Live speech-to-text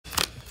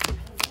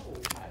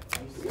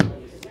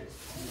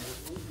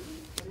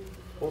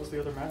What's the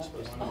other match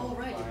supposed to be? Oh,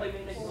 right.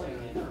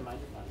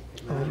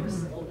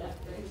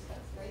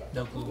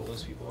 No clue what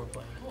those people were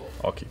playing.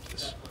 I'll keep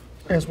this.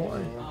 As will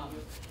I.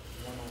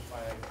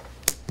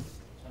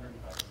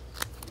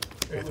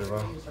 Aether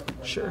Vial.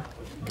 Sure.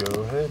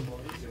 Go ahead.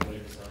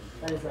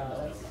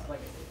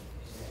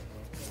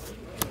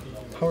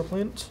 Power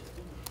plant.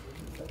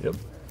 Yep.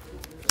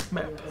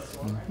 Map.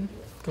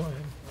 Go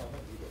ahead.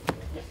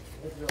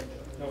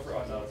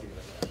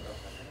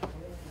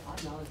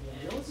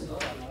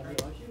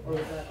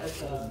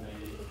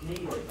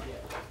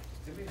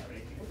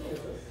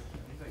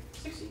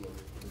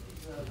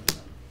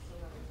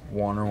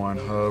 Wine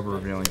Hub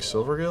revealing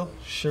Silvergill.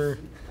 Sure.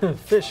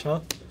 Fish, huh?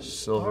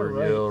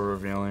 Silvergill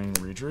revealing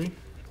Reedry.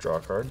 Draw a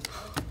card.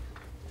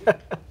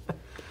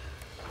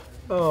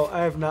 Oh, I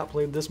have not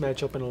played this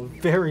matchup in a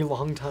very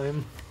long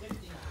time.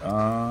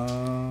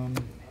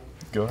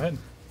 Go ahead.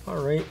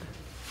 All right.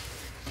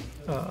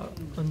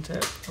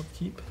 Untap,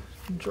 upkeep,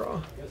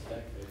 draw.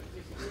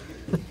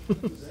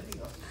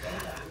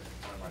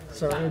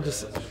 Sorry,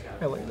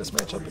 I like this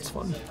matchup. It's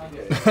fun.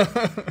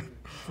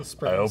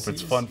 I hope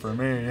it's fun for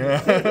me.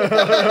 Yeah.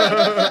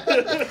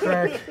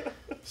 Crack.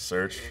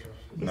 Search.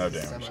 No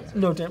damage.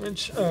 No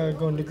damage.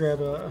 Going to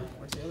grab a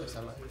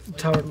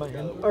tower in my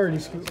hand. Already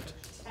scooped.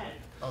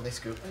 Oh, they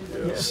scoop.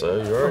 Yeah.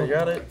 So you already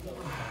got it.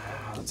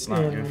 That's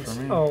not good for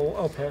me. Oh,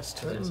 I'll pass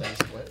turn.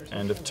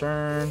 End of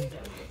turn.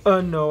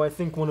 No, I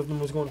think one of them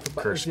was going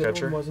for Curse the other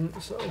Catcher. one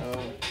wasn't. So.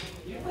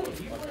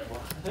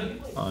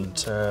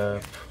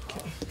 Untap.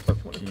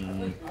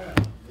 Upkeep.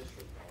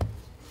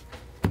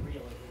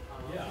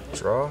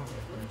 Draw. I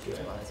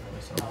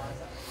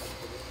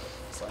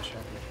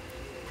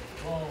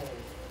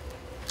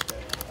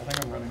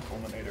think I'm running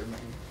Fulminator,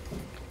 man.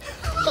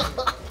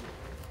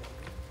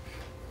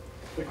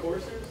 The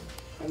coursers?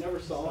 I never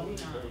saw them,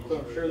 so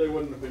I'm sure they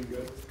wouldn't have been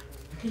good.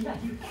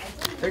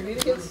 They're good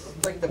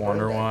against like the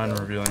Wonder burn One deck,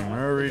 though. revealing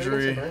They're good against the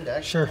Reedry. burn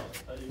deck. Sure.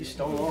 You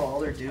stonewall all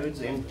their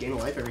dudes and gain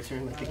life every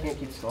turn. Like they can't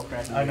keep skull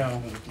cracking. I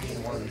know.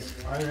 Gain ones.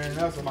 I mean,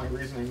 that's my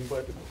reasoning,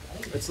 but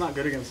it's not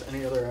good against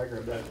any other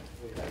aggro deck.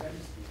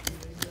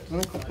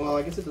 Well,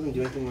 I guess it doesn't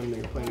do anything when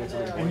you're playing against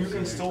other And you decks.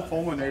 can still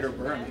Fulminator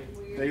burn.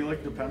 They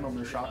like depend on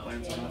their shot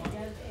lands on it.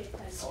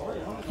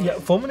 Yeah,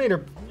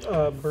 Fulminator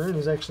burn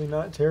is actually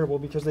not terrible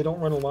because they don't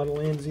run a lot of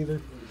lands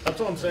either. That's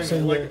what I'm saying. So,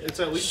 like, yeah. it's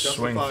at least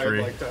Swing justified,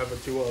 3. like, to have a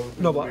 2-0.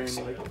 No blocks.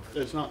 Like,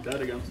 it's not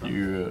dead against them.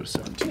 You have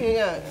 17.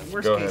 Yeah,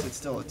 worst Go case, ahead. it's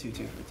still a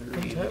 2/2 for 3,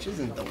 Okay. which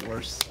isn't the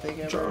worst thing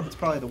ever. Draw. It's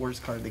probably the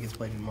worst card that gets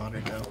played in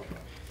Modern now.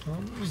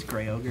 Just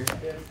Grey Ogre.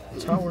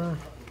 Tower.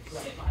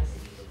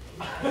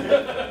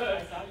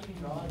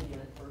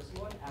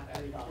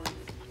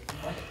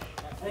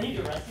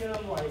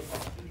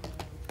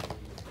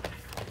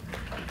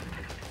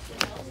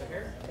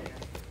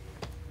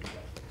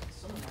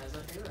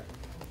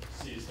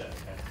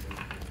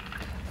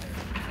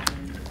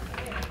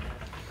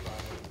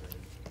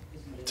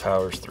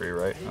 Tower's 3,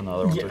 right?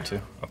 Another one's Yeah. are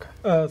 2? Okay.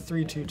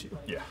 3/2/2.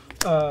 Yeah.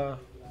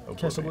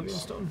 Cast Oblivion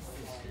Stone.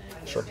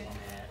 Sure.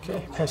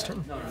 Okay, pass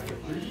turn.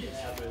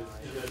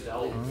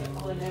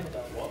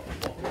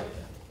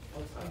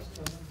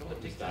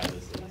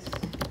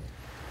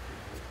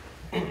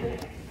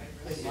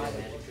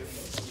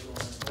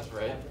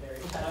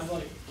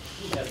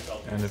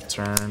 End of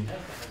turn.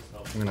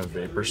 I'm gonna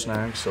Vapor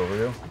Snag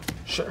Silvergill.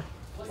 Sure.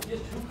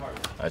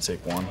 I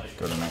take 1.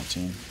 Go to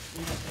 19.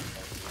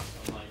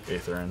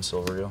 Aether and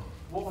Silvergill.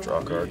 Draw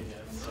a card.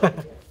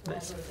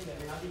 Nice.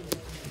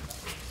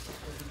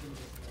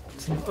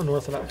 It's an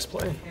unorthodox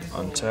play.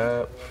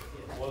 Untap.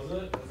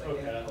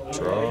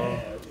 Draw.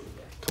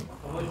 Come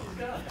on.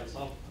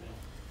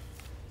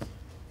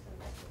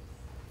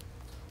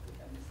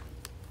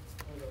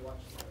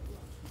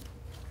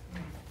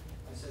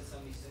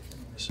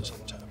 This is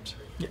untapped.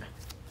 Yeah.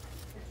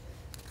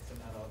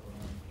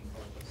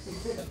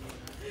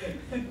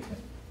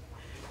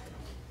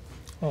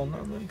 All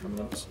non-land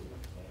permanents.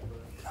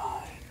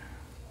 9.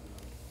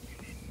 You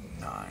need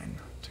 9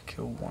 to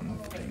kill one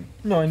thing.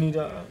 No, I need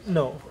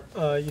no.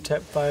 You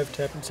tap 5,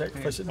 tap and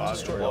sacrifice it and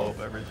destroy all.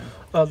 everything.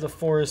 The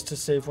 4 is to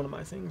save one of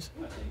my things.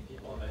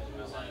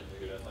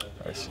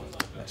 I see.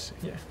 I see.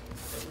 Yeah.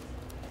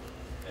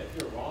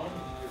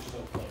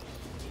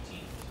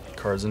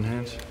 Cards in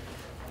hand.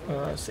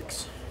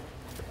 6.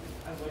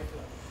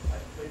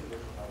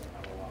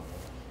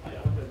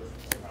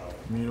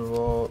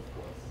 Mutavault.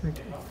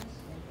 Okay.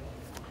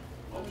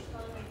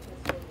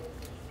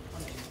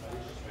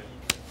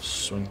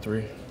 Swing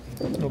 3.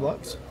 No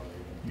blocks.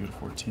 You go to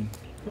 14.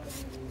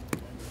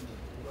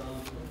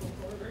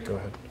 Go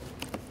ahead.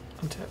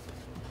 Untap.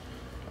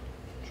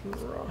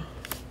 Draw.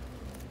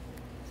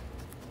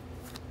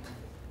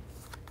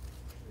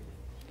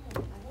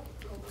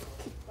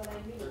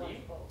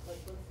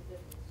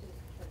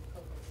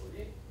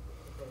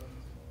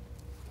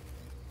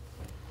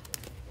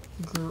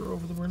 Grr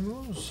over the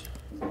windows.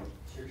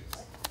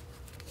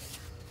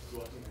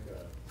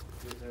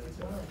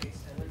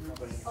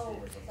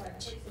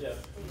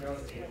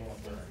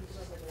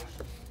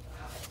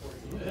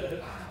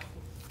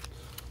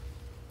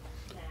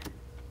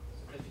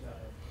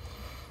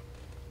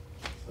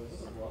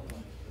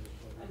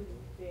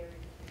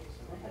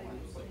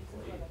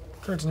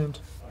 Cards named.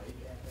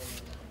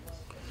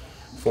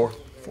 4.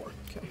 4.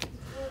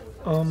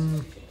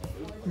 Okay.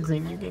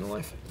 Green, you gain a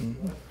life.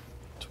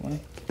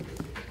 20.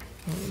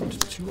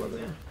 And 2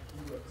 other.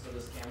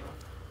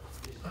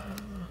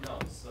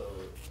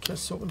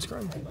 Cast Sylvan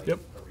Scribe. Yep.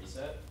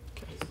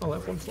 Okay. I'll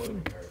have 1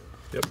 floating.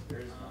 Yep.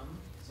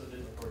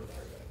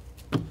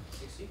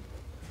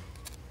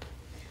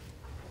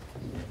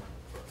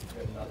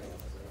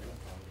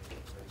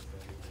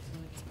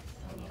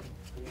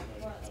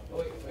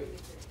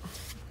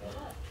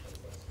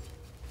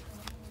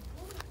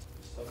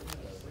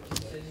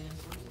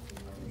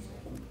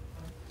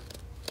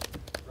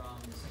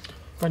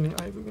 Finding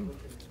Ivugan.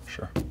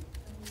 Sure.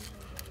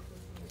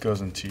 Goes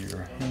into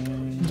your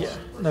hand. Yeah.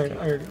 No, I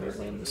already made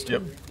land this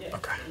Yep. turn.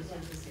 Okay.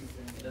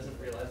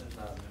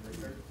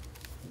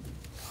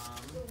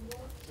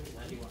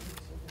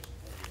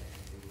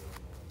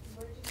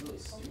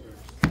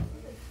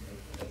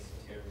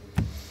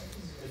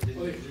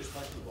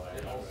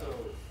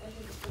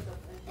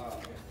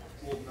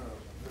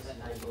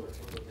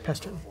 Pass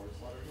turn.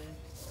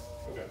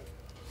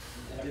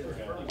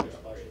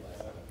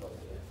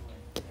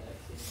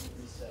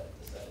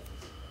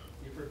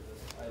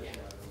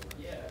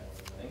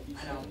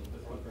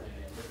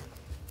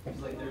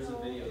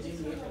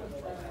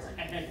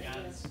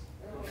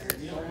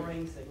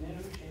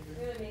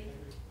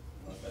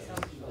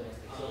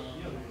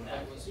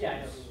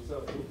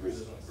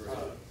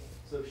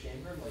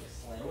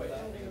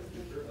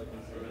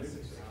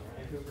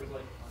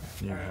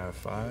 You have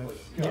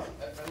 5. Yeah.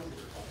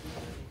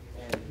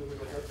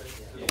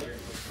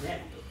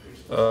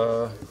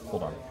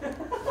 Hold on.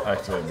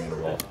 Activate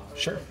Mutable.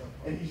 Sure.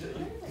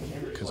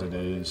 Because it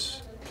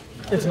is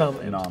It's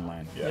non-land.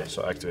 non-land. Yeah,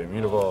 so activate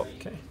Mutable.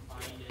 Okay.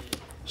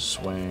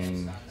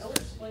 Swing.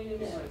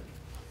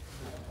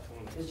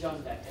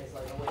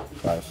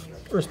 5.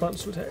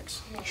 Response to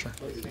attacks. Sure.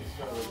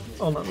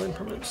 All non-land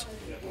permanents.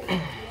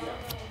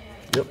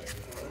 Yep.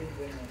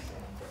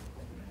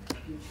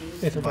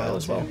 Aether Vial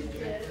as well.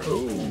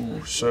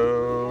 Oh,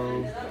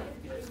 so.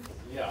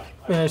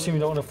 I mean, I assume you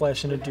don't want to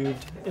flash in a dude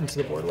into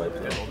the board wipe.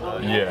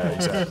 Yeah,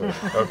 exactly.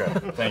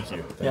 Okay, thank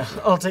you. Yeah,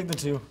 I'll take the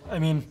 2. I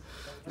mean,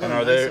 And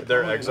are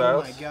they're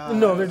exiled? Oh my god.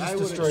 no, they're just I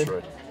would've destroyed.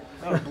 Destroyed.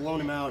 I would have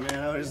blown him out, man.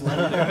 I would have just let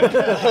him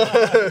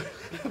do it.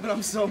 But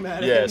I'm so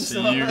mad at Yeah, him.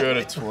 so you go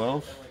to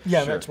 12? Yeah,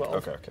 I'm Sure. at 12.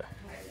 Okay, okay.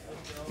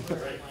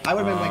 I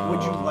would have been like,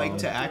 would you like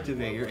to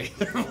activate your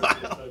Aether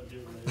Vial?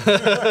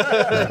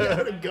 I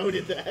would have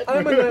goaded that.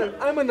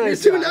 I'm a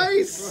nice You're too guy.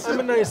 nice. I'm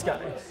a nice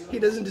guy. He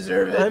doesn't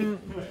deserve it.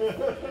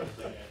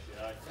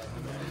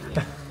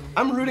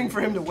 I'm rooting for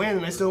him to win,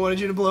 and I still wanted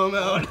you to blow him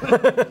out.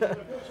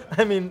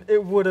 I mean,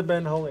 it would have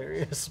been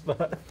hilarious,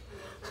 but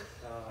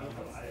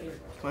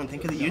Come on,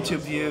 think of the YouTube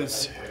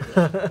views.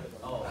 I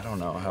don't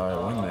know how I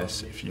win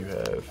this if you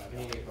have.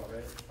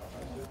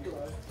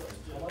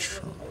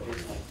 Tron.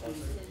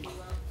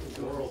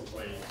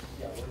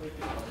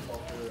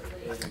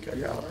 I think I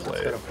gotta play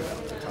it.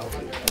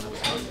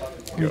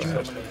 Go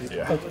ahead.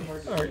 Yeah.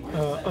 all right.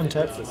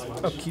 Untap,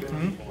 upkeep.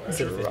 If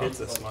it hits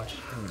this much.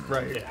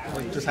 Right.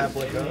 Like just have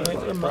like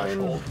a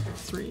Mine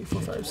 3,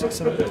 4, 5, 6,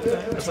 7, 8, 9.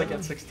 It's like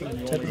at 16.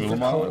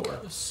 Ulamog?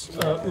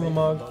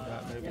 Ulamog.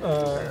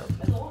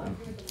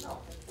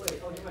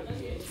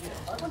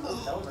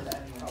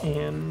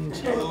 And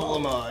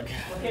Ulamog.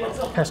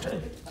 pass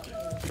turn.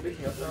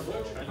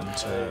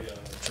 Untap.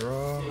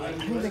 Draw. I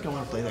don't even think I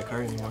want to play that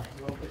card anymore.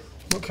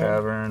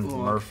 Cavern. I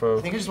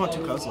Merfolk. think I just want 2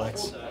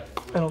 Kozileks.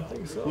 I don't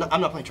think so. No,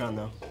 I'm not playing Tron,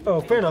 though. Oh,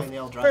 fair enough.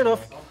 Playing the Eldrazi Fair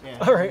enough. deck. Yeah.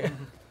 All right.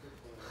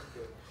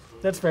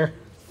 That's fair.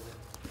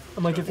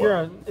 I'm like, if you're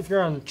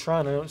on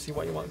Tron, I don't see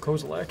why you want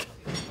Kozilek.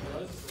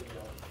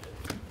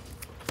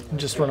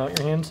 Just run out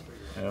your hands.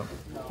 Yep.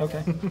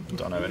 Okay.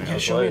 Don't have any Yeah, other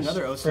show me plays.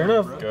 another Fair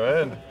enough. bro. Go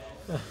ahead.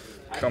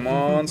 Come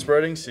on,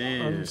 spreading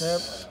seas.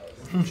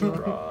 Untap.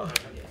 Draw.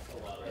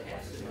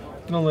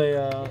 Gonna lay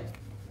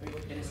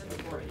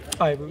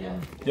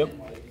Ivugan. Yep.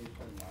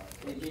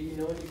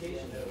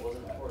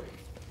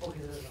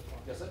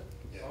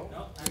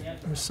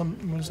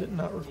 Was it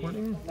not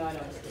recording? How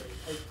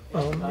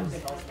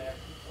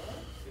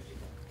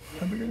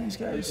big are these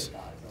guys?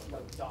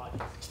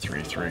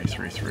 3, 3,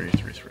 3, 3,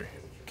 3, 3.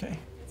 Okay.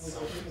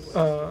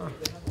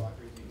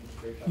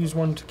 Use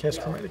 1 to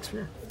cast Chromatic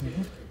Sphere.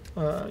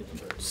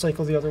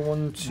 Cycle the other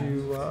one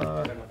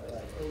to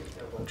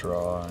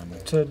Draw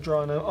and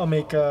draw, and I'll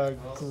make a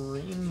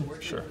green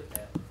sure.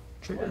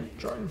 trigger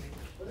drawing.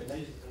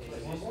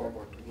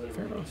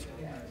 Fair enough.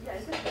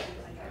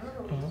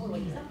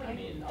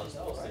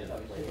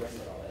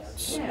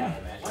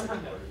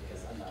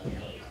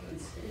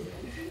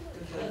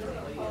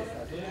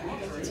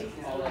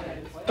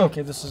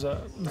 Okay, this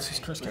is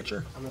Curse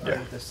Catcher. I'm gonna Yeah.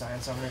 play with the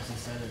Science Summoners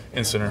instead of...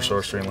 Instant or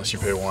sorcery unless you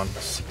pay 1.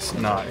 It's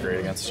not great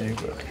against you,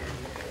 but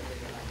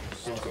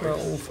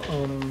 12.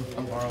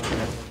 I'm borrowing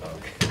that.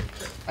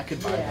 I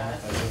could buy that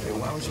if I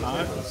really wanted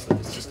to.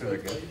 It's just really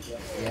good.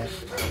 Yeah.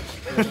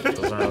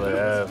 doesn't really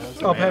have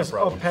I'll mana pass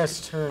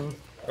problems. turn.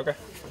 Okay.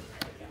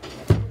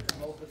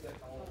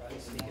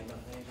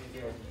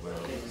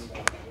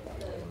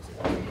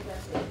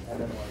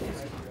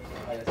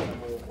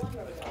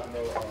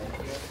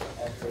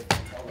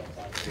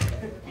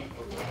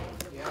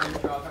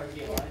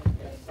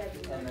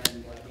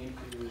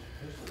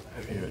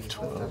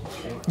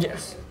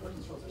 Yes.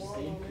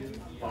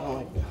 Oh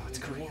my god, it's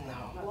Korean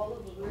though.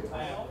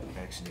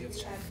 Actually,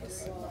 it's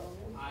Chinese.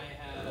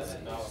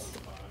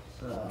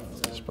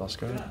 Spell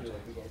scout.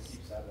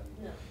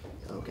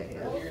 Okay,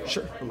 yeah.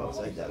 Sure. I'm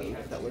upside down.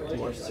 That looked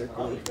more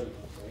circular.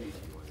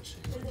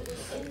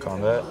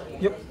 Combat.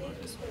 Yep.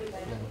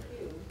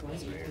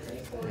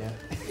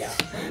 Yeah.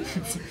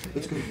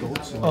 Let's go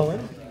gold soon. All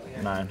in.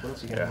 9.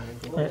 Yeah.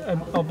 Alright,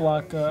 I'll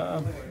block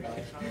one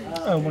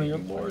of your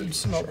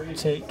lords. And I'll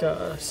take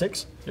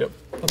 6. Yep.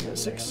 I'll get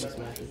 6.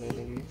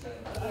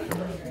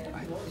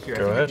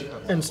 Go ahead.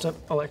 And step.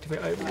 I'll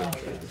activate Ivy.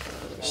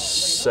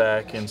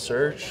 Sack and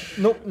search.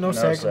 Nope, no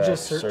sack,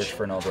 just search. Search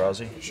for an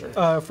Eldrazi.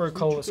 Sure. For a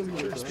colorless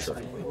creature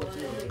specifically.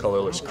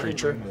 Colorless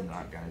creature.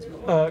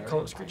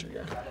 Colorless creature,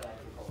 yeah.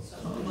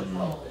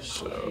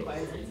 So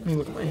Let me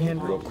look at my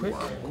hand real quick.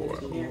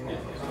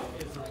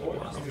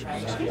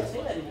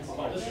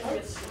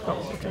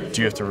 Oh, okay.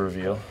 do you have to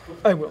reveal?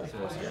 I will.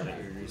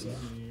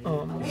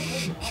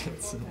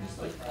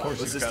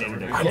 What's the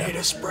standard? I need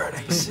a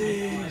spreading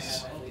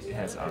seas. It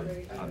has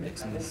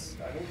mixness.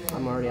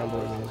 I'm already on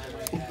board now.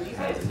 I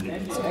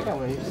got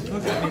one.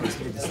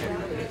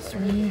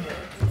 3,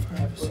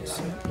 5, 6,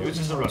 7. It was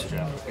just a rough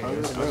draft.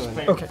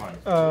 Okay.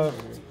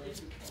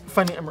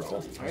 Finding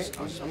Emrakul. Alright,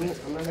 I'm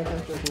not gonna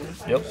catch up.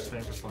 Yep.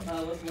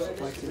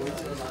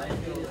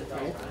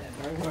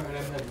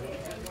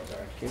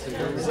 See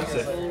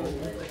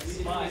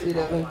you,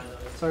 Devin.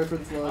 Sorry for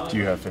the flood. Do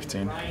you have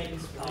 15?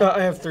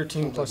 I have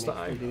 13 plus the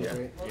I, yeah.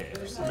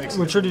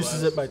 Which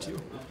reduces it by 2.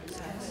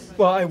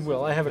 Well, I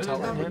will. I have a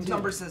tower in hand.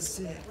 Number says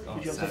 6.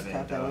 You just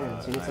tap that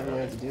land. So you need 7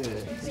 lands to do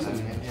it.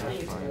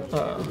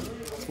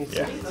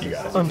 Yeah, you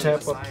got it.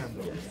 Untap up.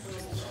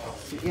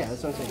 Yeah,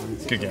 that's what I'm saying.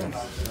 Good game.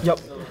 Yep.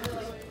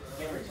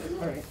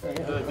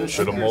 Alright.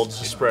 Should have molded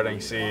the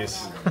spreading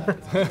seas.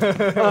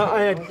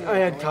 I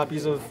had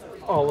copies of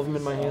all of them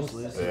in my hand.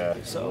 Yeah.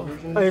 So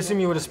I assume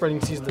you would have spreading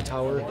seas the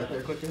tower.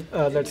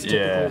 That's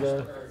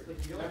typical.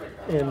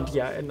 And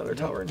yeah, another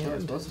tower in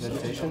hand. I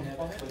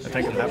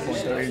think at that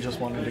point though, you just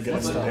wanted to get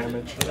into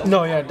damage.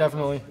 No, yeah,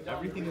 definitely.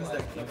 Everything is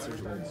that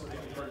cancer's wound.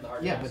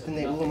 Yeah, but then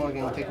they Ulamog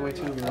and take away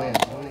 2 of your lands.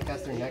 And when they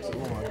cast their next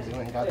Ulamog, because they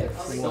went and got their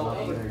free one off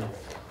of their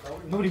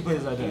Nobody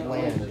plays that deck.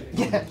 land.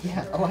 Yeah,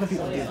 a lot of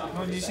people do.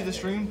 Oh, did you see the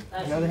stream?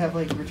 And now they have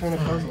like Return of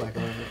Kozilek,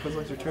 or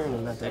Kozilek's Return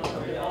in that deck.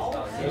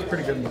 It's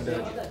pretty good in the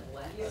deck.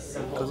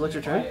 Kozilek's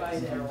Return?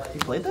 You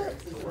played that?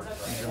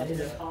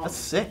 That's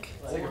sick.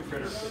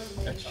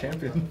 That's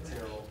champion.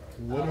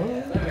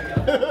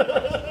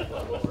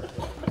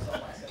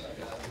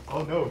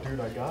 Oh no, dude!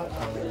 I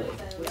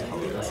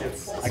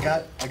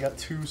got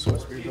 2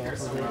 Swiss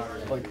beers off of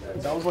it. Like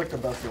that was like the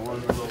best it was.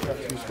 I got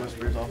 2 Swiss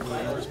beers off of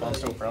it in response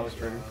to a prowess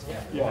trigger.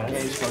 Yeah,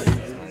 it's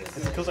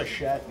because I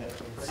shat in it.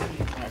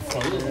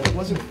 It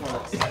wasn't fun.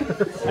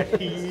 I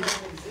peed.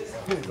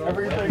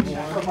 Everything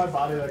from my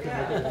body that could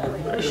make it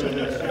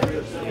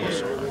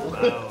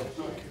work. Wow.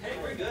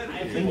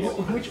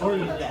 Which order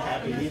did that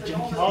happen? Did you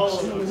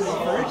first?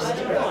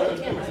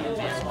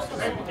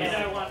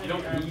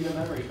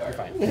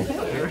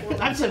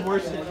 I've said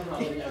worse than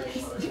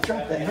you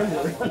dropped the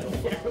hammer.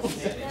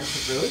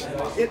 Really?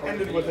 It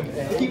ended with an A.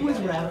 He was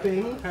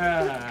rapping.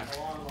 I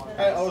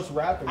was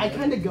rapping. I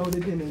kind of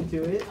goaded him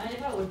into it.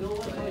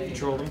 You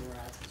trolled him?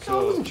 I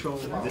wasn't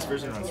trolling. This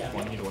version runs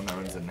 20 to 1 that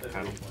runs in the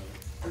paddle.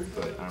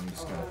 But I'm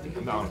just gonna think, I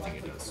don't think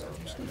it does, so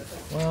I'm just gonna.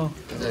 Well,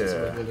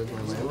 Yeah.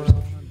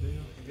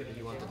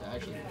 You wanted to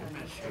actually.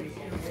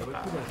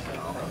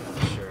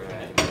 Sure.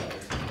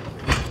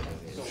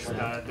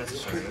 That's a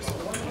sure.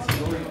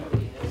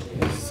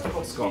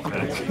 Skull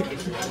back.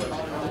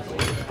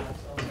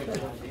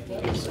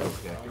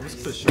 It was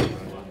pushing.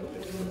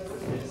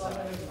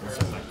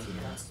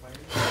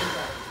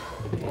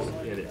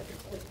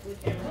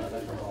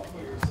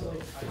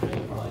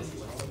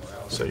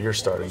 So you're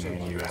starting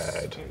and you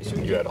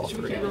had all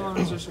 3.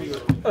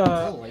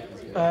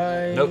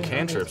 No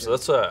cantrips.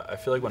 That's I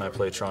feel like when I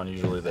play Tron,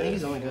 usually they.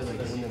 He's only good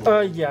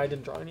like yeah, I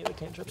didn't draw any of the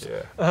cantrips.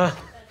 Yeah.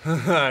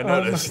 I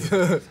noticed.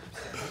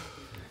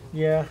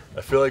 Yeah.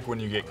 I feel like when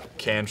you get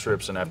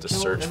cantrips and have to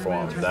search for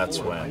them, that's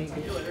when.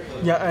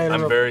 Yeah,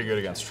 I'm very good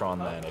against Tron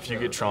then. If you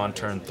get Tron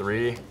turn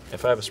 3,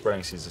 if I have a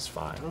spreading seas, it's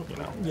fine, you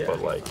know. Yeah.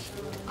 But like,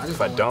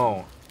 if I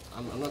don't,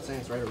 I'm not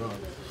saying it's right or wrong.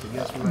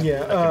 Yeah, I could be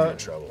in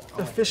trouble.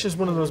 the fish is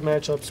one of those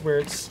matchups where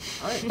it's.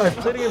 I've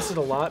played against it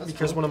a lot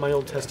because one of my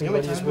old testing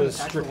buddies was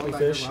strictly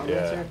fish.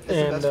 Yeah.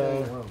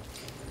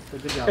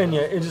 And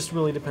yeah, it just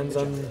really depends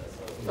on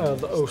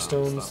the O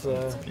stones.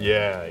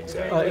 Yeah,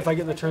 exactly. If I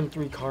get the turn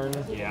 3 Karn,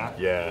 Yeah.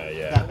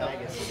 Yeah.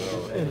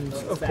 and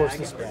of course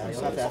the spread.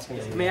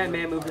 May I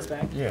move this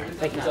back? Yeah.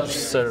 Thank you.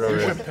 Just set it over You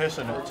here. should piss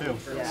in it too.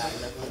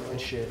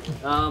 This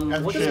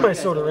is my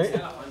soda,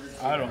 right?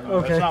 I don't know.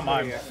 Okay. It's not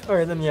mine. All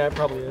right, then yeah, it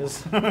probably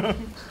is.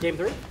 Game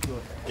 3?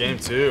 Game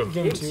 2.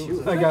 Game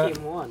 2. I got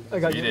Game 1. You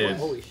game did.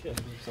 Holy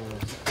shit.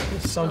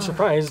 Sound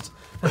surprised.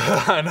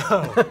 I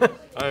know.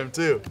 I am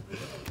too.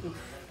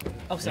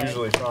 Oh, sorry.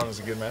 Usually Tron is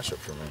a good matchup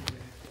for me.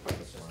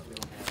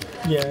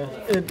 Yeah,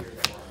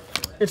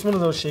 It's one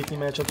of those shaky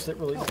matchups that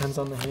really depends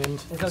on the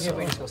hand. It's okay if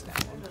we just go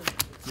snap.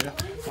 Yeah.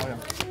 Oh, yeah.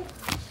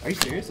 Are you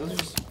serious? Those are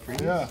just free?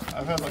 Yeah,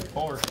 I've had like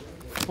 4.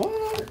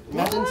 What?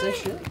 Matt didn't say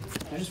shit.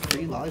 They're just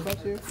free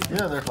lollipops here?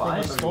 Yeah, they're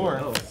from the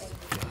store.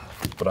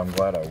 But I'm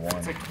glad I won.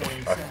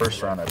 Our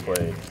first round I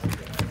played,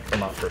 well,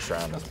 not first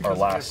round, our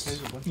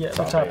last Yeah,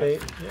 the top 8.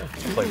 Yeah.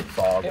 played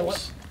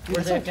Boggles.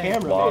 Where's that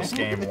camera, Lost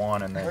man? game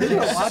 1 and Are you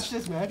gonna then watch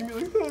this match and be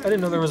like, I didn't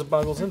know there was a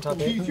Boggles in top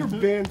 8. you're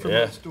banned from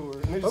Yeah. that store.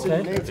 And they just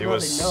Okay. say names he and all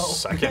was they know.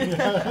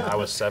 second. I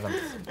was 7th.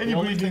 The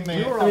only thing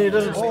they I mean, it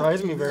doesn't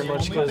surprise me very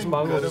much because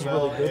Boggles is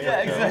really good. Yeah,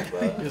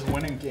 exactly. Is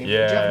winning game.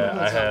 Yeah,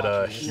 I had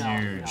a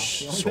huge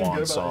The swan only thing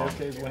good song. about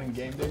AFK is winning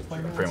game day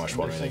playmats. Pretty much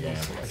won me the game.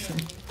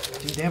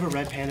 Dude, they have a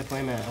red panda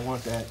playmat. I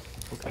want that.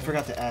 I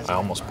forgot to ask. I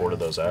almost boarded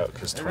those out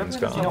because Twin's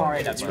gone.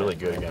 It's really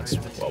good against,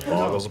 well,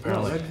 Boggles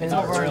apparently. It's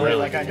not really really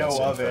like good I know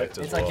against of it. Infect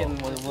as It's like well.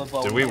 in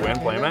with Did we win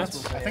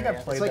playmats? I think I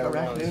played It's like a that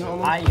raccoon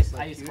one. almost.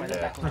 I used to play that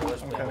back when I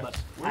was playing, but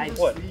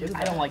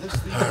I don't like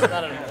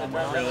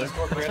Really?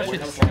 especially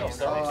the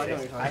sales. Oh, I know what you're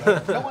talking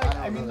about. No,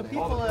 I mean, the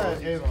people at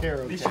AFK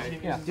are okay.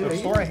 Yeah. The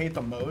store I hate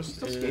the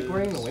most is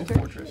Skateboarding in the winter?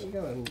 You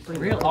got a pretty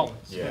Real? Oh,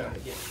 Yeah.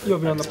 You'll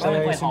be on the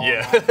play ice. Hall.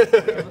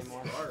 Yeah.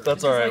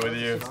 That's alright with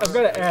you. I've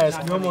got to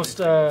ask. You almost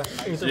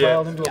ate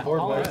into a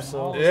board wipe,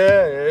 so.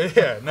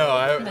 Yeah. No,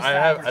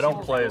 I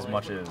don't play as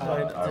much as I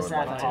The would Savage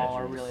like Hall to.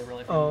 are really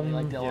friendly,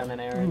 like Dylan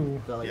and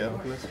Aaron. Yeah.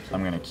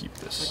 I'm gonna keep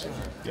this.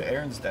 Yeah,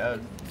 Aaron's dad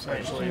is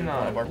actually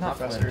one of our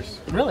professors.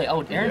 Really?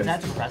 Oh, Aaron's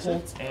that's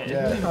professor?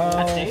 Yeah.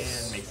 At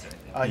State?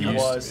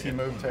 He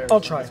moved to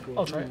I'll try.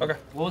 Okay. Okay.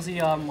 What was he,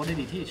 what did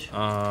he teach? Turn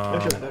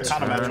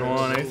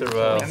 1 Aether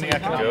Valve. In the Go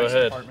economics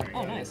ahead. department.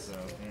 Oh, nice.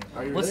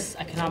 What's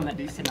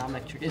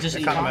econometrics? It's just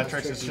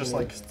Econometrics is just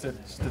like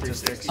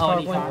statistics. Oh,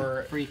 and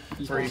for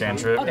econ. Free.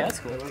 Cantrip. Okay, that's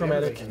cool.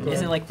 Chromatic.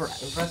 Is it like for,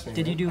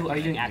 are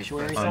you doing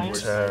actuary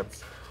science? Untap.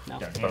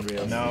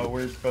 No. No,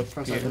 we're both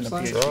in the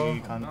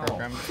PhD econ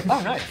program.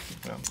 Oh, nice.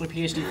 A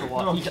PhD for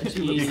what?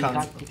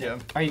 Econ. Yeah.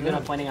 Are you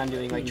planning on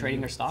doing like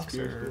trading or stocks,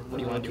 or what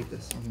do you want to do?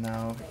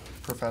 No,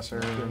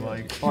 professor,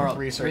 like Or a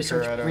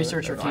researcher at a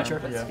researcher firm.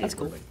 teacher? Yeah. That's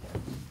cool.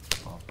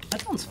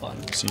 That sounds fun.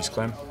 Seize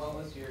claim.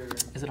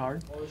 Is it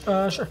hard?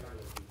 Sure.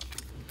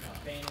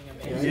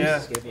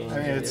 Yeah, I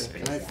mean it's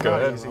Go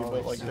not ahead. easy,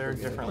 but like there are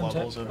different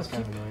levels of.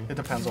 It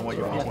depends on what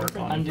you want to work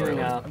on. I'm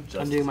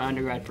doing my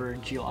undergrad for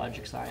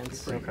geologic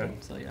science. Okay.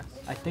 So yeah,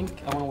 I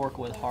think I want to work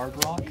with hard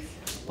rock,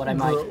 but I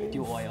might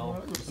do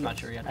oil. I'm not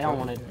sure yet. I don't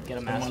want to get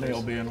a Money will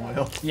master's. be in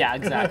oil. Yeah,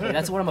 exactly.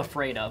 That's what I'm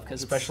afraid of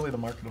because Especially the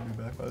market will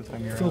be back by the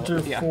time you're Filter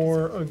out. Yeah.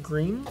 for a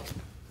green.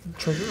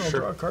 Trigger, I'll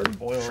draw a card.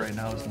 Oil right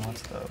now is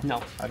nuts though.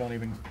 No, I don't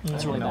even. I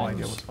have really no bad.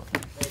 idea what's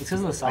fucking. it's because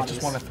of the I sauce.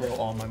 just want to throw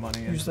all my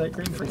money in. Use that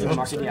green for the damage.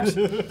 market. Yeah.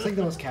 It's like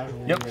the most casual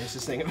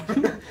racist thing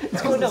ever.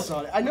 It's called the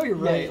Sonic. I know you're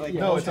right. Like,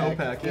 No, it's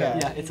OPEC. Yeah.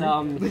 Yeah,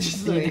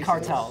 it's the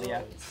cartel.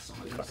 Yeah.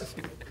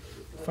 They're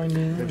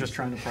Finding just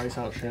trying to price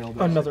out shale.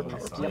 another power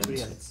plant.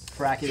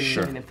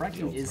 Fracking and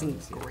fracking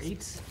isn't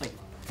great, like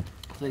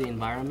for the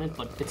environment,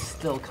 but it's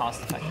still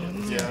cost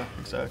effective. Yeah,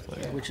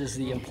 exactly. Which is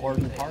the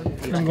important part.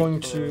 I'm going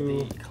for to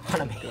the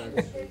economy.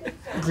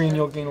 green.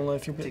 You'll gain a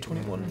life. You'll get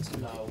 21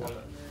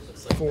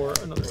 for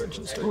another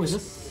engine start. Who is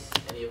this?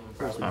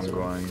 I'm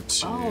going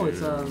to Oh,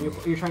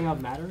 it's you're trying out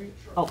Mattery?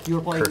 Oh, you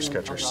were playing. Curse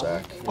Catcher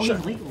Sack. Oh,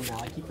 he's legal now.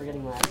 I keep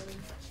forgetting that.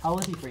 How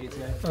is he for you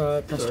today?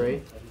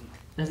 Sorry.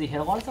 Does he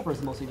hit a lot of stuff, or is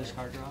it mostly just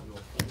card draw?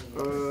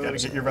 Gotta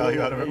get your value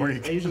out of it where you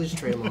I can. usually just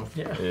trade them off.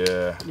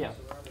 Yeah. Yeah.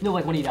 No,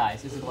 like when he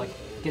dies, is it like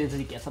does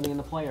he get something in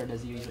the play, or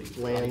does he usually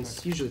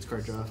Lands. Usually it's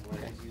card draw.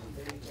 Okay.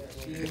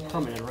 It's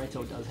permanent, right?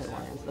 So it does hit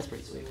lands. That's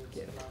pretty sweet.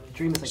 Yeah.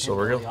 Dream is like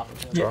Silver really Gill.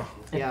 opposite. Draw.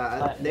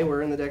 Yeah, they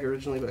were in the deck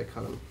originally, but I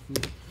cut them.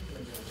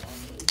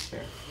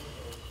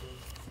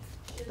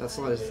 That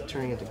slot is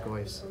turning into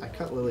Goyfs. I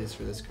cut Lilies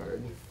for this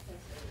card.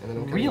 And then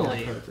I'm cutting Really?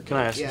 that card for Can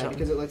I ask you Yeah, something?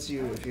 because it lets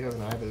you, if you have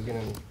an Ivy, you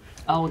can.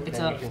 Oh, it's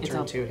Then a you can it's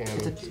turn a two hand.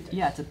 it's a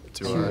yeah, it's a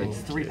two. hand.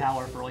 It's 3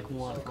 power for like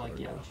 1 for like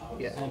yeah.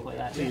 Yeah. I didn't play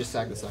that. So you just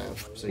sack the Scion.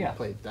 So you Yeah.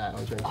 play that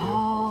on turn 2.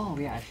 Oh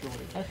yeah, sure.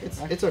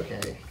 That's It's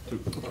okay.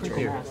 pretty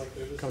cool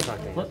math. Come talk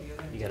to me. What?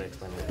 You gotta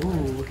explain it. Ooh,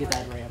 look at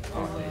that ramp.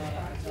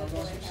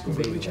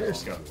 Baby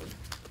chairs.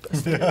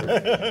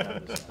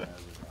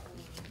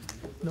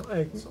 No,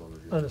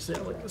 honestly, I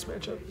like this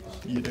matchup.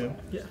 You do.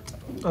 Yeah.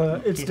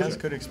 It's He has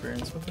good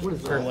experience with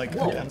it. Or like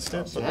against it,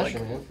 but Smash like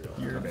him,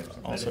 you're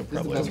also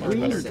probably a much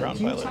better drawn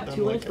pilot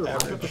than like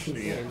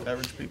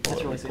average people.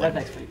 That's really sweet. That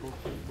deck's pretty cool.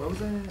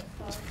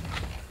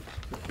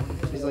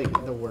 He's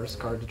like the worst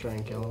card to try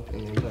and kill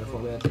in the entire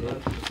format.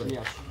 It's like,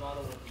 Yeah.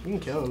 You can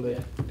kill him,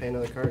 but pay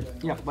another card.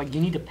 Yeah, like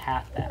you need to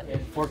path that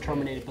or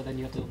terminate it, but then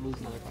you have to lose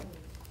another card.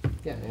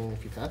 Yeah, and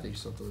if you path it, you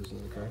still have to lose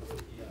another card.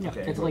 Yeah,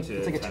 Okay, it's go like to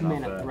it's like a 10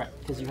 2-mana off that. threat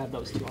because you have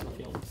those 2 on the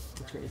field.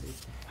 It's crazy.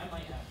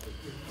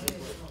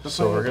 But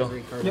Silver playing Gill.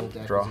 every card in the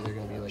deck Draw. is either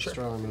going to be like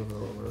strong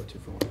removal or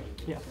 2/4.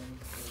 Yeah.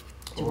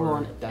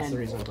 Or that's the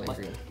reason I'm playing like,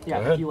 green. Yeah,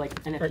 Go ahead. if you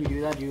like, and if you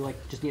do that, you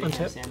like just need a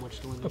ham Untap. sandwich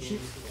to win the game.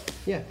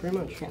 Yeah, pretty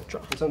much. Yeah.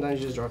 And sometimes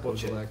you just draw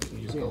close select,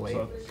 you just go late.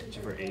 So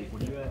for 8,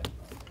 what are you at?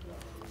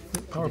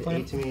 Power The 8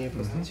 plant. to me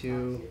plus the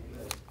 2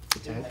 to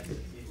 10.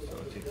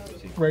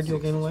 Red, you'll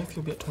gain a life.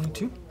 You'll be at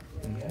 22.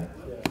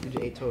 You did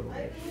 8 total,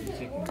 right? You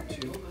taking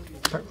 2?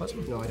 Dark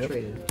Plasma. No, I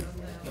traded.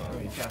 No,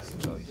 you cast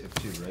them, so you took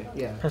 2, right?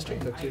 Yeah, Pass I turn.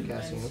 took 2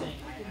 casting.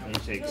 And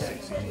you take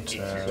 6. You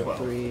take 8, So 12.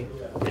 3.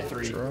 Yeah,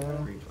 3.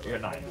 You're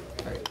at 9.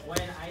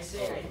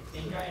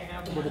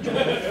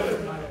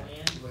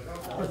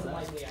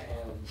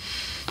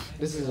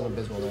 This is an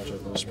abysmal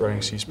matchup, though.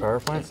 Spreading Seas Power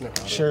Plant. It's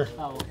not Sure.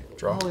 Oh,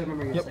 Draw. I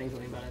remember you Yep. saying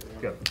something about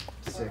it. Go.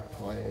 sick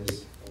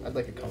plays. I'd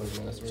like a colors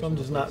menace. So I'm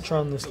just not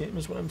Tron this game,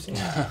 is what I'm saying.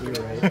 You're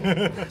right.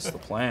 That's the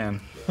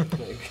plan.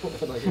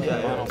 like,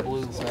 Mono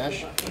blue.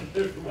 Smash.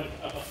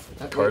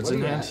 Cards Wait,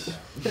 in what hand.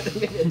 do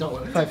you got? Don't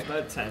want to.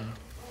 About 10.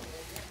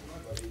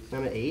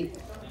 I'm at 8.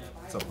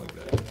 Something like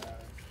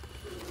that.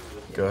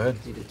 Go ahead.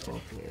 You did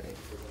 12 for me, right?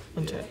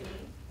 Untap.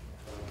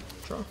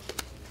 Draw.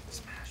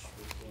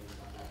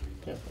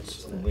 Yeah.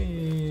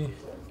 We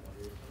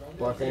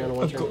Blocking on a a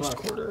 1-turn Ghost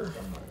clock. Quarter.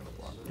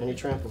 And he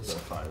tramples.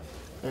 5.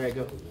 Alright,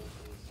 go.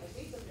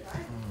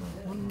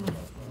 1,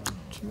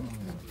 2,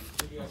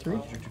 3.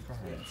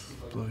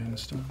 Oblivion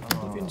Stone.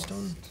 Oblivion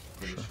Stone.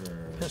 Pretty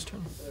sure. Pass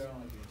turn.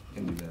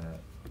 Can do that.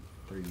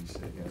 3 6.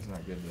 Yeah, it's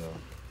not good though.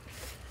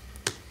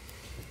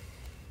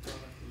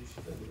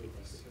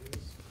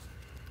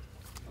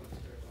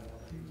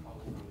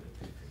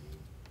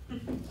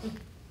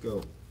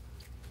 Go.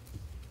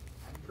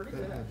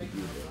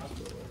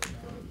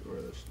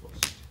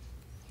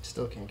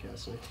 Still can't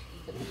cast me.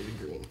 I need to be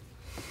green.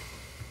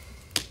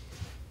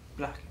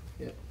 Black.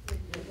 Yep.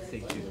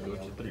 Take 2. Go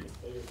to 3.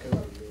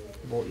 Go.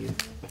 Bolt you.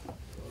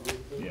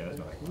 Yeah, that's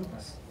not.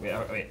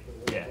 Wait, wait.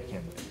 Yeah, I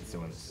can. It's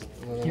doing this.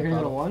 You're gonna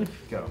go to 1?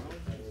 Go.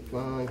 Come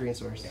on, green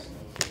source.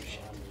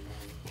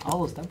 All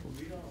those temples.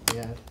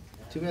 Yeah.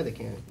 Too bad they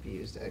can't be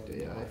used to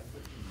activate AI.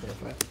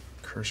 Verify.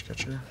 Curse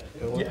Catcher.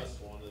 Go one. Yeah.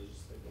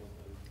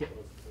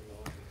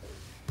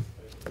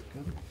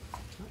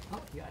 Oh,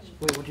 gosh.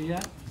 Wait, what'd you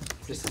get?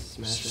 Just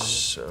smash it.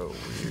 So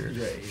weird.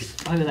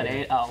 Oh, he was at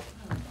 8. Oh.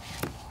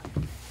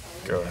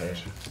 Go ahead.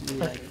 You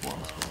were like 4.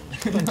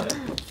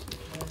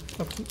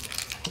 Upkeep.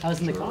 I was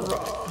in the car.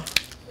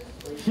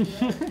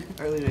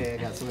 Earlier today, I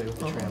got somebody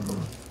with a trample.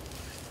 So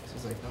I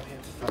was like, oh,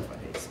 yeah, 5 by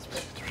 8.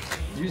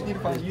 You just need to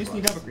find. You just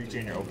need to have a creature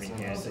in your opening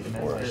hand. And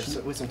then like,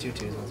 With some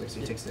 2/2s, I was like, so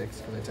you take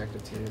 6 because I attacked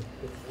with 2.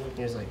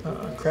 He was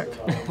like, Crack.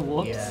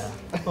 Whoops. yeah.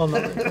 All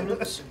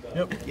non-components.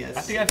 Yep.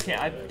 Yes.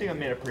 I think I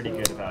made a pretty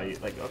good value.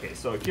 Like, okay,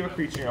 so if you have a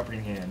creature in your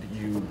opening hand,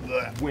 you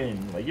win.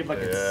 Like, you have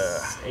like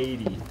a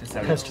 80 to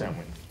 70%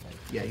 win.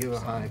 Yeah, you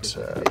have a high.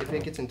 Sad. If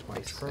it gets in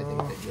twice, I think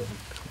that you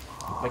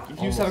have. Like, if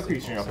you just have a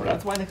creature in your upper,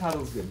 that's why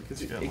Nikado is good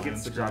because it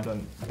gets the job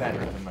done better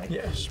than like.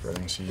 Yeah.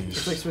 Spreading Seas.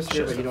 It's like Swiss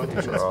Spear, but you don't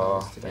have to Draw.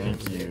 spells to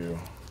Thank you.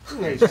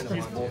 Yeah, you kind of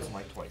He's want bolts to. him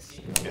like twice.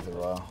 Either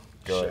while.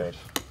 Go ahead.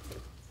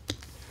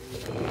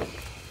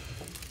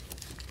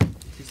 You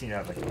just need to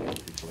have like a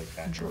creature like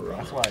that.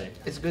 That's why.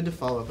 It's good to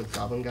follow up with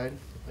Goblin Guide.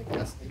 Like,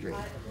 that's the dream.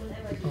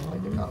 Like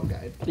the Nikado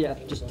Guide. Yeah,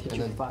 just hit And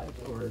you then for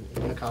 5. Or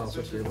Nikado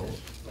Swiss Spear Bolt.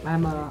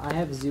 I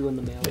have Zoo in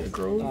the mail.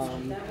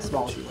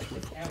 Small Zoo,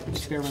 like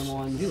Spearman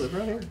one. Do you live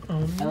around here?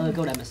 I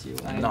go to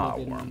MSU. I Not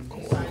live in,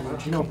 Wormcore.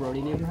 do you know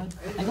Brody neighborhood?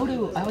 I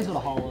always go to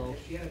Hollow.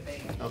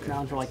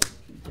 Down for like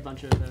a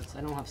bunch of events.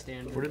 I don't have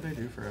standard. What did they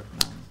do for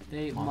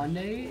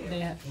Monday they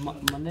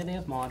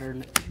have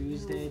modern.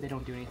 Tuesday they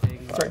don't do anything.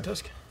 Fright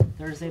Tusk.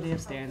 Thursday they have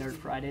standard.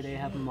 Friday they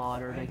have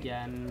modern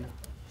again.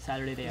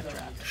 Saturday they have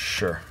draft.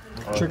 Sure.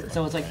 Trigger.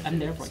 So it's like I'm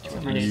there for like 2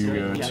 or 3 days. You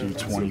go Yeah. to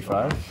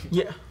 25.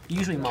 Yeah.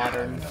 Usually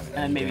modern,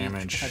 and maybe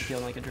Damage. try to feel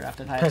like a draft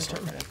if I Pass have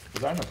turn. credit.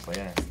 Because I'm a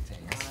player.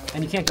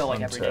 And you can't go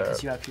like every day because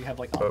Untap. you actually have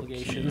like Upkeep.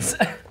 obligations.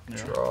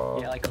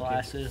 Draw. Yeah, like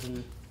classes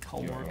and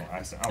homework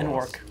I and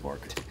lost.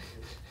 work.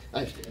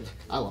 I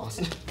lost.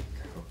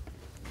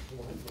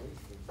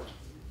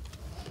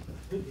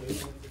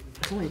 It's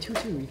only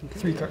 2/2. You can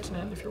 3 cards in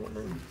hand if you're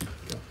wondering.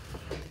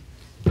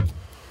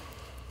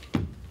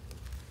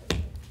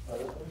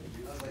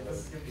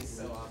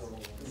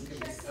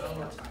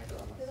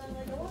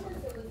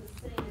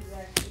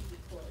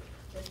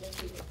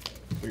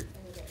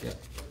 Yeah.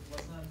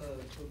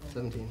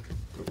 17.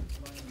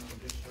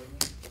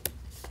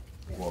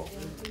 Whoa.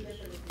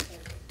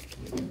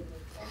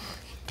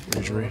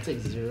 Injury. I'll take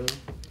 0.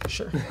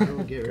 Sure. I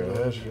will get rid Go of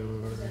ahead.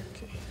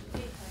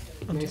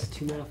 your Nice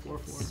 2 mana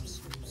 4/4.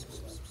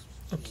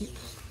 Upkeep.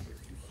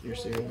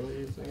 Searing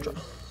Blades. I guess.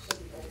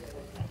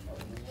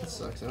 That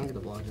sucks. I don't get to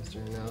block this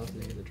turn now. So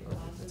you get to draw.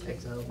 That's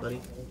exile,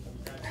 buddy.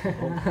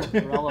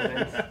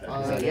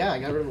 Relevant. Yeah, I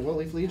got rid of Will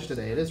Leaf Liege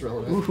today. It is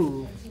relevant.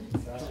 Ooh.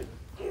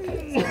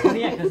 Oh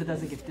yeah, because it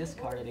doesn't get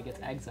discarded, it gets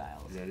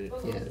exiled. Is that it?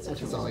 Yeah,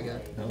 that's all I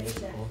got.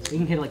 You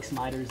can hit like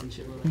Smiters and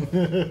shit with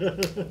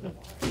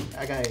it.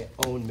 That guy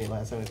owned me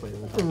last time I played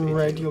in the top 8.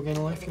 Red, you'll gain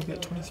a life. You'll be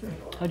at 23.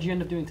 How'd you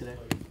end up doing today?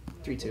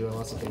 3-2. I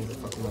lost some things that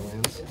fucked with my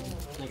lands.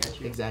 I got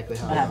you. Exactly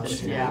how That I happens,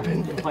 lost. yeah.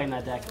 You're playing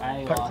that deck.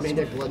 I lost. Main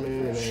deck Blood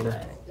Moon and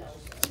then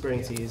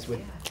Spring Seas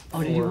with.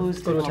 Oh, did you lose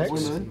to Photo Blue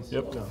text? Moon?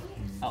 Yep. No.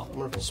 Oh.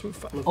 Merfolk. Swoop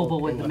 5. Oh, but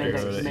with the main Okay,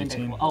 deck. go to The main deck.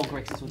 18. Oh,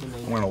 Grixis with the main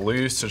I'm deck. gonna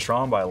lose to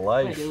Tron by Wait,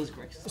 life. it was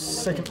Grixis.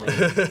 Second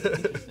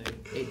Interesting.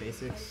 8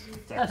 basics.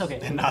 That's okay.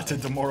 And not to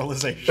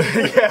demoralization.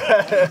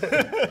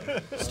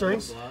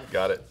 Strings.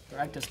 Got it.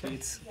 Practice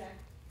beats.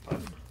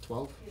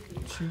 12.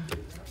 2.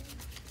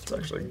 It's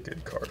actually a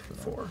good card for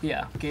 4.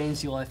 Yeah,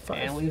 gains you left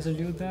and leaves a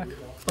dude back.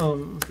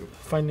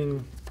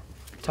 Finding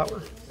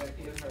tower.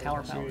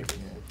 Tower power.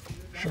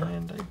 Sure.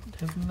 And I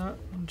have not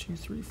 1, 2,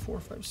 3, 4,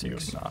 5, 6. You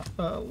have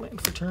not.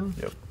 Land for turn.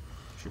 Yep.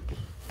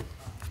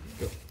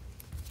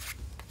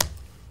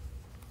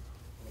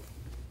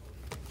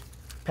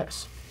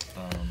 Pass.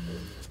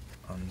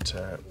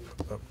 Untap,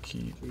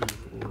 upkeep,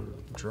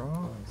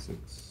 draw.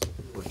 6,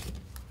 14.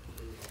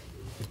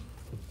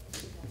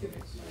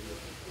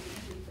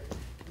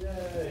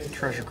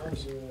 Treasure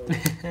Cruise.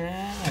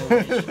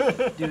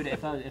 Dude,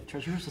 if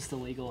Treasure Cruise was still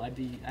legal,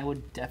 I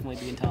would definitely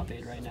be in top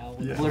 8 right now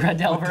with Yeah. Blue Red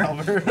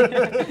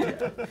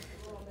Delver.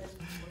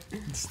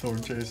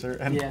 Storm Chaser.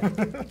 And Yeah.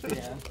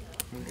 Yeah.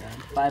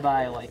 Bye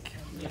bye, like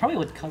I probably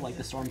would cut like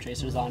the Storm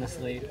Chasers,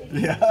 honestly.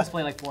 Yeah. Just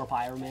play like 4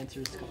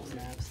 Pyromancers, a couple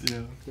snaps.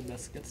 Yeah.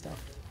 That's good stuff.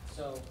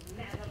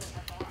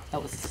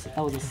 That was a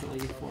silly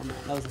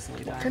format. That was a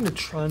silly What time. kind of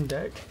Tron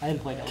deck I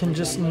didn't play Delver. can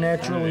just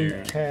naturally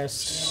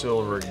cast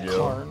Silver Gill,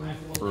 Karn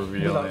without Tron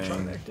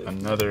revealing active?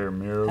 another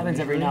mirror. Happens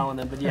every now and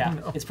then, but yeah,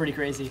 it's pretty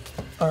crazy.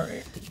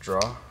 Alright,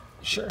 Draw.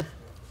 sure.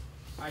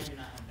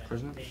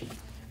 Prisoner?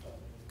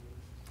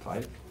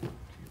 5.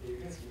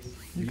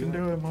 You can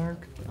do it,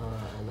 Mark.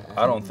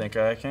 I don't think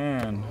I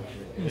can.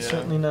 It's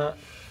certainly not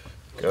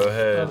Go out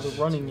ahead. of the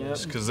running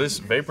yet. Because this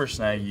Vapor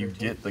Snag, you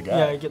get the guy.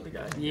 Yeah, I get the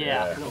guy.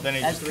 Yeah. Then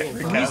he That's just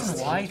the reason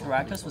why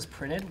Rakdos was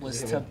printed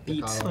was to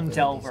beat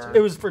Delver.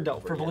 It was for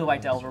Delver. For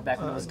Blue-White Delver back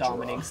when it was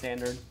dominating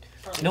standard.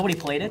 Nobody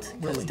played it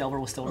because Delver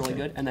was still really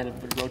good, and then it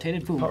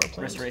rotated. Boom!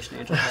 Restoration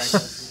Angel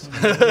Rakdos.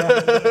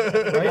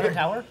 Another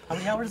tower? How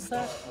many towers is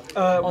that?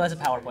 Oh, that's a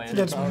power plant.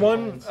 That's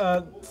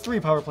 3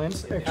 power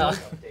plants, actually.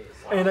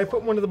 And I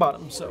put one to the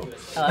bottom, so.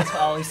 That's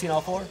all. You've seen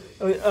all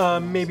 4?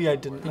 Maybe I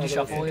didn't. Did you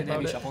shuffle it?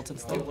 Have you shuffled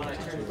since then?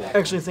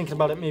 Actually, thinking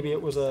about it, maybe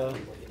it was a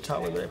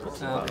tower that I put to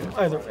the bottom.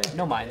 Either way.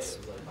 No mines.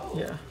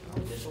 Yeah.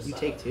 You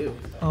take 2.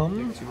 I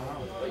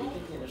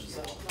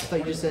thought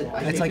you just said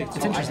I It's take like 2.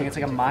 it's interesting. It's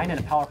like a mine and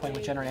a power plant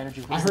with generate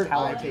energy. What's the heard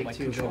power I do? take Like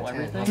 2, control go 10.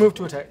 everything. Move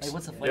to attacks. Like,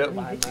 what's the flavor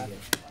behind that?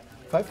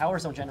 5.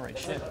 Powers don't generate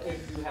shit.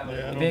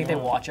 Maybe they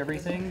watch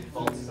everything.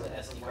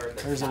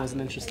 Thursday was an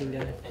interesting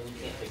day.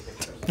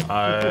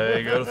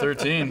 I go to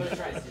 13.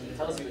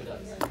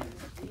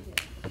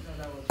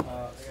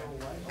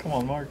 Come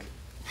on, Mark.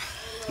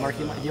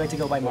 Marky Mark. Do you like to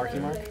go by Marky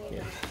Mark?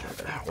 Yeah.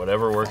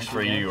 Whatever works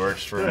for you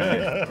works for me.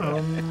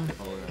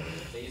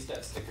 They used to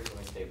have stickers on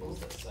the tables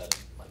that said,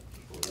 like,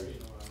 people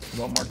read.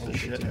 Don't mark the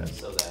shithead.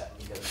 So that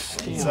you guys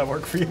Does that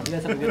work for you? You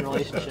guys have a good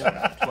relationship.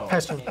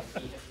 Pass turn.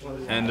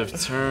 End of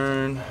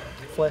turn.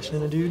 Flashing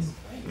in a dude.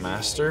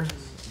 Master.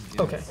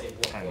 Okay.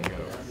 I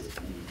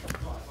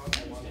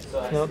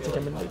don't think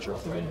I'm in danger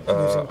of losing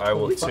I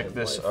will 25, tick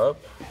this up.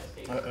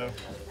 Uh-oh.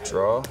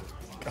 Draw.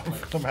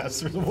 The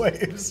Master of the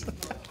Waves.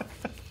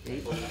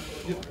 8.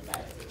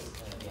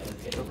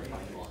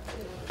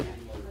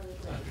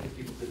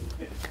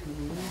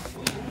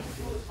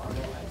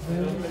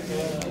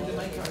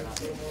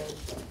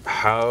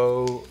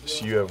 How?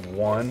 So you have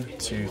 1,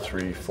 2,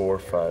 3, 4,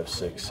 5,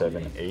 6,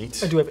 7,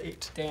 8. I do have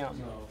 8.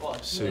 Damn.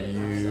 So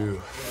you.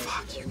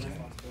 Fuck, you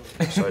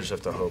can. So I just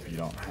have to hope you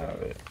don't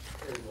have it.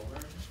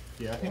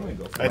 Yeah, I think we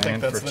go for I I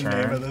think that's for the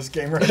turn. name of this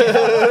game right now.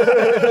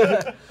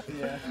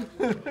 Yeah.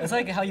 It's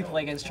like how you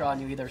play against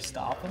Tron. You either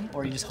stop them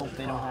or you just hope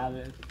they don't have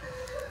it.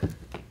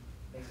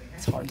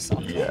 It's hard to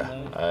stop.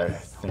 Yeah, I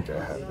think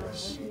I have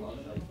this.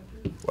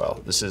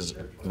 Well, this is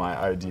my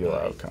ideal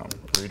outcome.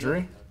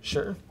 Readery.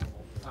 Sure.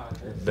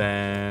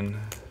 Then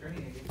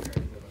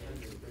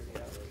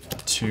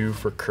 2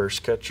 for Curse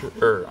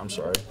Catcher. I'm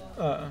sorry.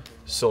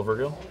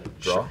 Silvergill.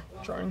 Draw.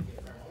 Drawing.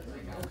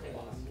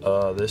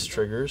 This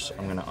triggers.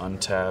 I'm gonna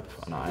untap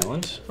an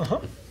island.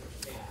 Uh-huh.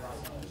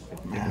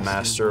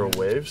 Master of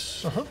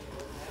Waves. Uh-huh.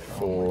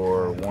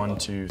 For 1,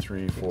 2,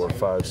 3, 4,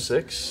 5,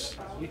 6.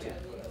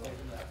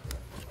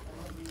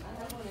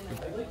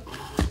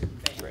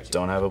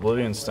 Don't have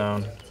Oblivion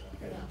Stone.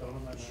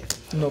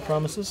 No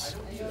promises.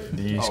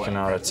 These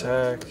cannot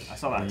attack.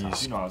 saw that top.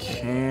 These You know I was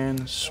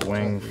can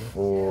swing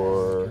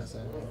for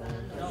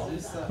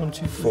 1,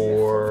 2, 3.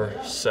 4,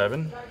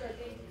 7.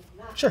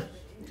 Sure.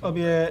 I'll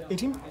be at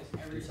 18. You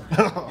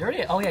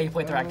already? Oh yeah, you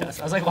played Rakdos.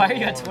 I was like, why are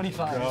you at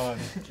 25?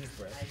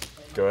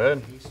 Go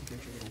ahead.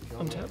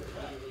 Untap.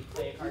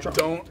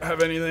 Don't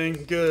have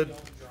anything good.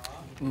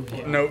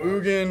 No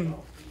Ugin.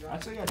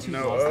 Actually, I got 2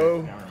 No draws.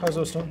 O.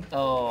 Harzo Stone.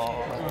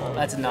 Oh,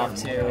 that's enough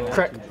too.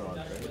 Crack.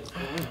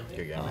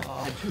 Good game.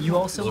 You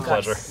also It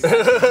got was a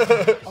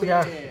pleasure.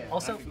 Yeah.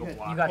 also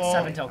you got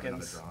 7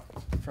 tokens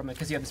from it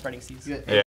because you have the spreading seas. Yeah.